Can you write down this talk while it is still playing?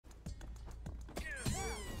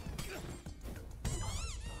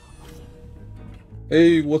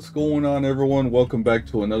Hey, what's going on everyone? Welcome back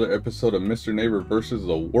to another episode of Mr. Neighbor vs.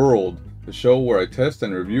 the World, the show where I test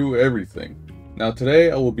and review everything. Now today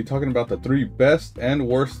I will be talking about the 3 best and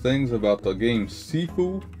worst things about the game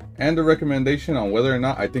Sifu, and a recommendation on whether or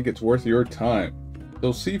not I think it's worth your time.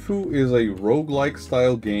 So Sifu is a roguelike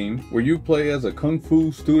style game where you play as a kung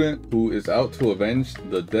fu student who is out to avenge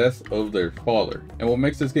the death of their father. And what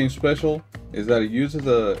makes this game special is that it uses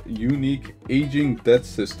a unique aging death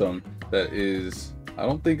system that I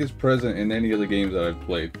don't think is present in any of the games that I've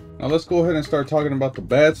played. Now let's go ahead and start talking about the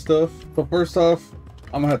bad stuff. So first off,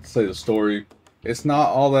 I'm gonna have to say the story. It's not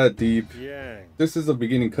all that deep. This is a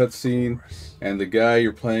beginning cutscene, and the guy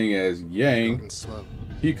you're playing as, Yang,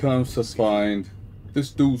 he comes to find this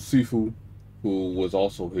dude Sifu, who was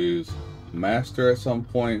also his master at some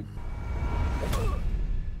point,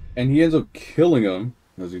 and he ends up killing him,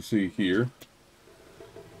 as you see here.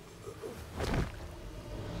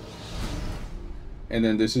 And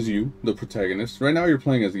then this is you, the protagonist. Right now you're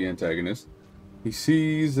playing as the antagonist. He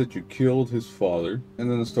sees that you killed his father, and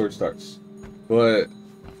then the story starts. But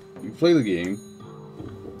you play the game,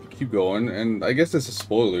 you keep going, and I guess this is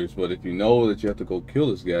spoilers, but if you know that you have to go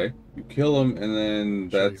kill this guy, you kill him, and then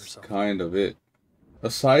that's kind of it.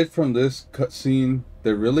 Aside from this cutscene,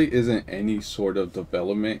 there really isn't any sort of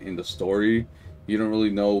development in the story. You don't really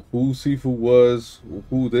know who Sifu was,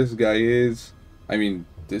 who this guy is. I mean,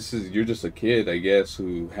 you're just a kid, I guess,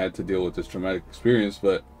 who had to deal with this traumatic experience,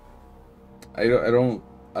 but I don't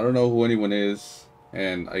know who anyone is,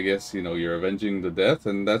 and I guess, you know, you're avenging the death,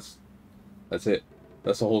 and that's it.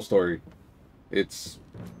 That's the whole story. It's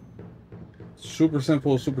super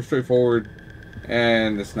simple, super straightforward,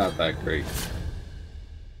 and it's not that great.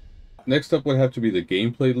 Next up would have to be the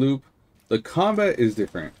gameplay loop. The combat is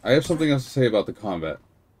different. I have something else to say about the combat,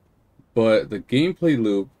 but the gameplay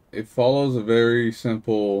loop, it follows a very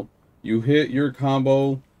simple, you hit your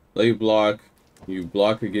combo, they block, you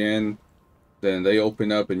block again, then they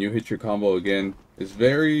open up and you hit your combo again. It's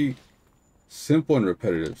very simple and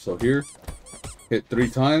repetitive. So here, hit 3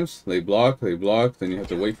 times, they block, then you have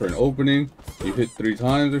to wait for an opening, you hit 3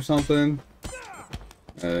 times or something,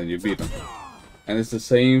 and you beat them. And it's the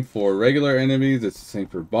same for regular enemies, it's the same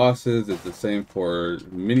for bosses, it's the same for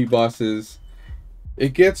mini bosses.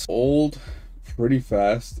 It gets old pretty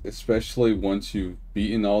fast, especially once you've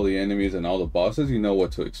beaten all the enemies and all the bosses. You know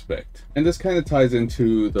what to expect. And this kind of ties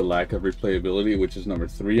into the lack of replayability, which is number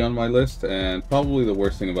 3 on my list, and probably the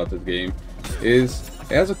worst thing about this game is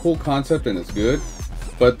it has a cool concept and it's good,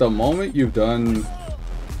 but the moment you've done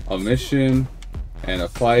a mission and a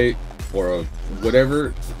fight or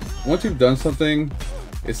whatever, once you've done something,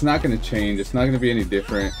 it's not going to change, it's not going to be any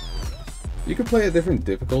different. You can play a different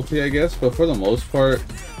difficulty, I guess, but for the most part,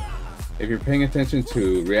 if you're paying attention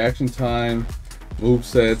to reaction time,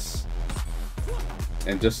 movesets,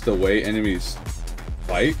 and just the way enemies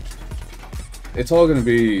fight, it's all going to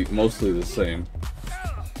be mostly the same.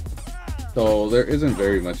 So there isn't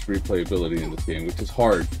very much replayability in this game, which is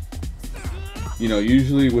hard. You know,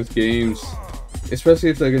 usually with games, especially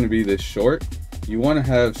if they're going to be this short, you want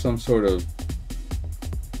to have some sort of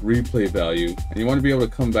replay value, and you want to be able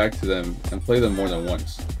to come back to them and play them more than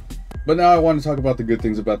once. But now I want to talk about the good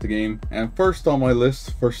things about the game, and first on my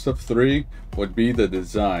list, first of 3, would be the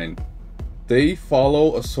design. They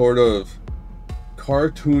follow a sort of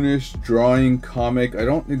cartoonish drawing comic. I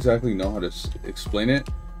don't exactly know how to explain it,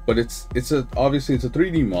 but obviously it's a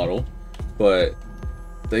 3D model, but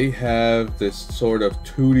they have this sort of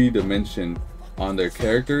 2D dimension on their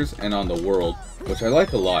characters and on the world, which I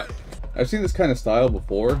like a lot. I've seen this kind of style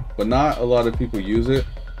before, but not a lot of people use it,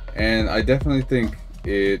 and I definitely think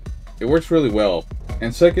it works really well.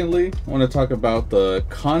 And secondly, I want to talk about the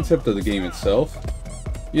concept of the game itself.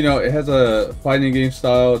 You know, it has a fighting game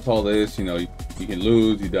style. It's all this, you know, you can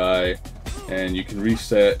lose, you die, and you can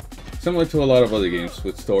reset, similar to a lot of other games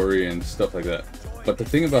with story and stuff like that. But the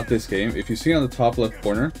thing about this game, if you see on the top left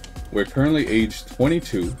corner, we're currently aged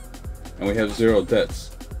 22 and we have 0 deaths.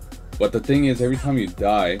 But the thing is, every time you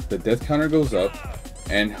die, the death counter goes up,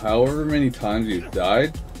 and however many times you've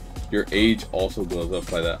died, your age also goes up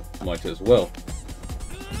by that much as well.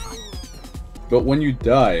 But when you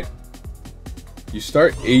die, you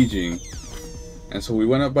start aging, and so we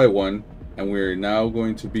went up by 1, and we're now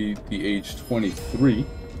going to be the age 23.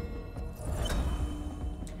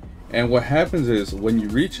 And what happens is, when you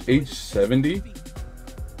reach age 70,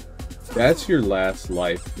 that's your last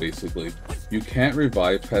life, basically. You can't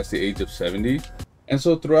revive past the age of 70. And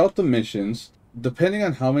so throughout the missions, depending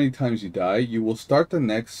on how many times you die, you will start the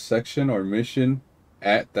next section or mission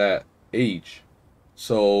at that age.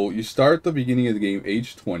 So you start the beginning of the game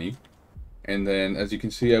age 20, and then as you can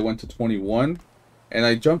see, I went to 21, and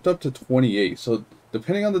I jumped up to 28. So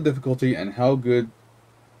depending on the difficulty and how good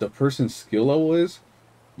the person's skill level is,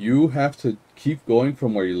 you have to keep going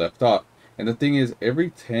from where you left off. And the thing is, every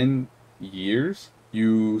 10 years,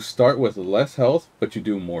 you start with less health, but you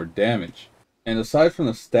do more damage. And aside from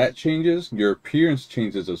the stat changes, your appearance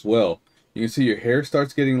changes as well. You can see your hair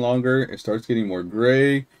starts getting longer, it starts getting more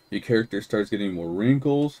gray, your character starts getting more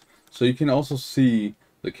wrinkles. So you can also see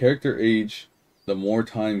the character age the more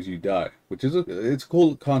times you die, which is it's a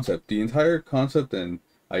cool concept. The entire concept and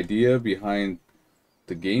idea behind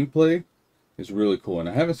the gameplay is really cool, and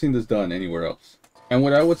I haven't seen this done anywhere else. And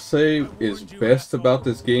what I would say is best about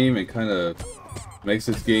this game and kind of makes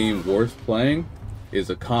this game worth playing is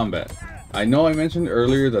the combat. I know I mentioned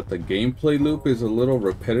earlier that the gameplay loop is a little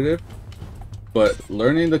repetitive, but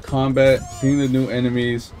learning the combat, seeing the new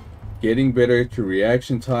enemies, getting better at your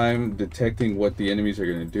reaction time, detecting what the enemies are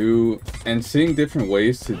going to do, and seeing different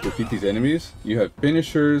ways to defeat these enemies. You have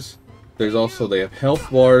finishers, there's also, they have health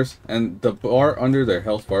bars, and the bar under their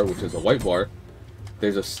health bar, which is a white bar,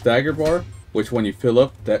 there's a stagger bar, which when you fill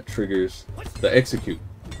up, that triggers the execute.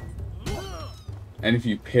 And if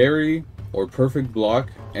you parry or perfect block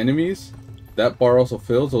enemies, that bar also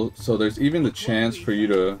fills, so there's even the chance for you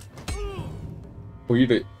to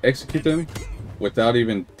execute them without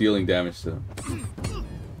even dealing damage to them.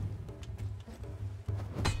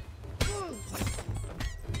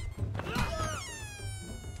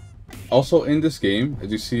 Also in this game,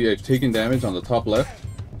 as you see, I've taken damage on the top left.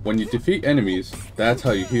 When you defeat enemies, that's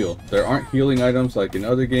how you heal. There aren't healing items like in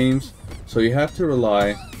other games, so you have to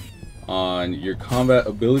rely on your combat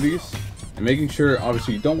abilities and making sure,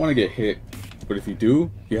 obviously you don't want to get hit, but if you do,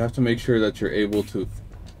 you have to make sure that you're able to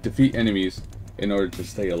defeat enemies in order to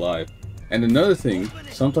stay alive. And another thing,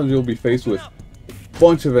 sometimes you'll be faced with a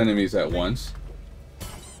bunch of enemies at once,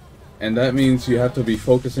 and that means you have to be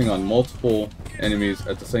focusing on multiple enemies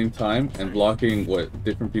at the same time and blocking what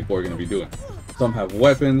different people are going to be doing. Some have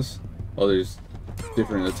weapons, others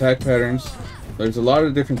different attack patterns. There's a lot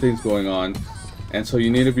of different things going on, and so you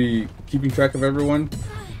need to be keeping track of everyone,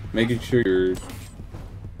 making sure your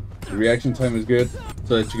reaction time is good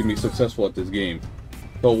so that you can be successful at this game.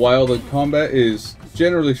 So while the combat is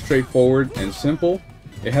generally straightforward and simple,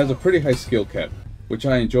 it has a pretty high skill cap, which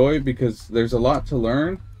I enjoy because there's a lot to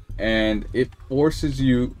learn and it forces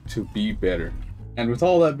you to be better. And with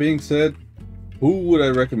all that being said, who would I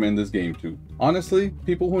recommend this game to? Honestly,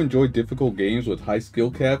 people who enjoy difficult games with high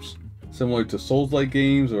skill caps, similar to Souls-like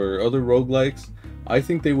games or other roguelikes, I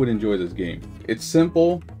think they would enjoy this game. It's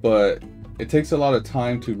simple, but it takes a lot of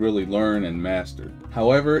time to really learn and master.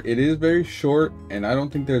 However, it is very short, and I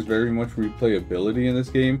don't think there's very much replayability in this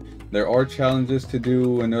game. There are challenges to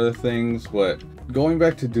do and other things, but going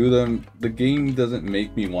back to do them, the game doesn't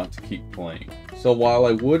make me want to keep playing. So while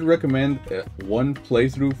I would recommend one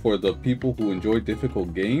playthrough for the people who enjoy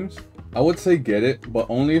difficult games, I would say get it, but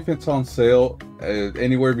only if it's on sale at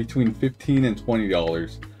anywhere between $15 and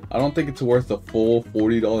 $20. I don't think it's worth the full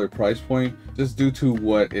 $40 price point just due to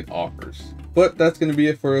what it offers. But that's going to be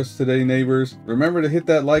it for us today, neighbors. Remember to hit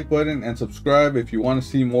that like button and subscribe if you want to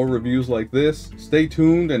see more reviews like this. Stay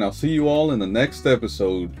tuned, and I'll see you all in the next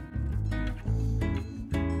episode.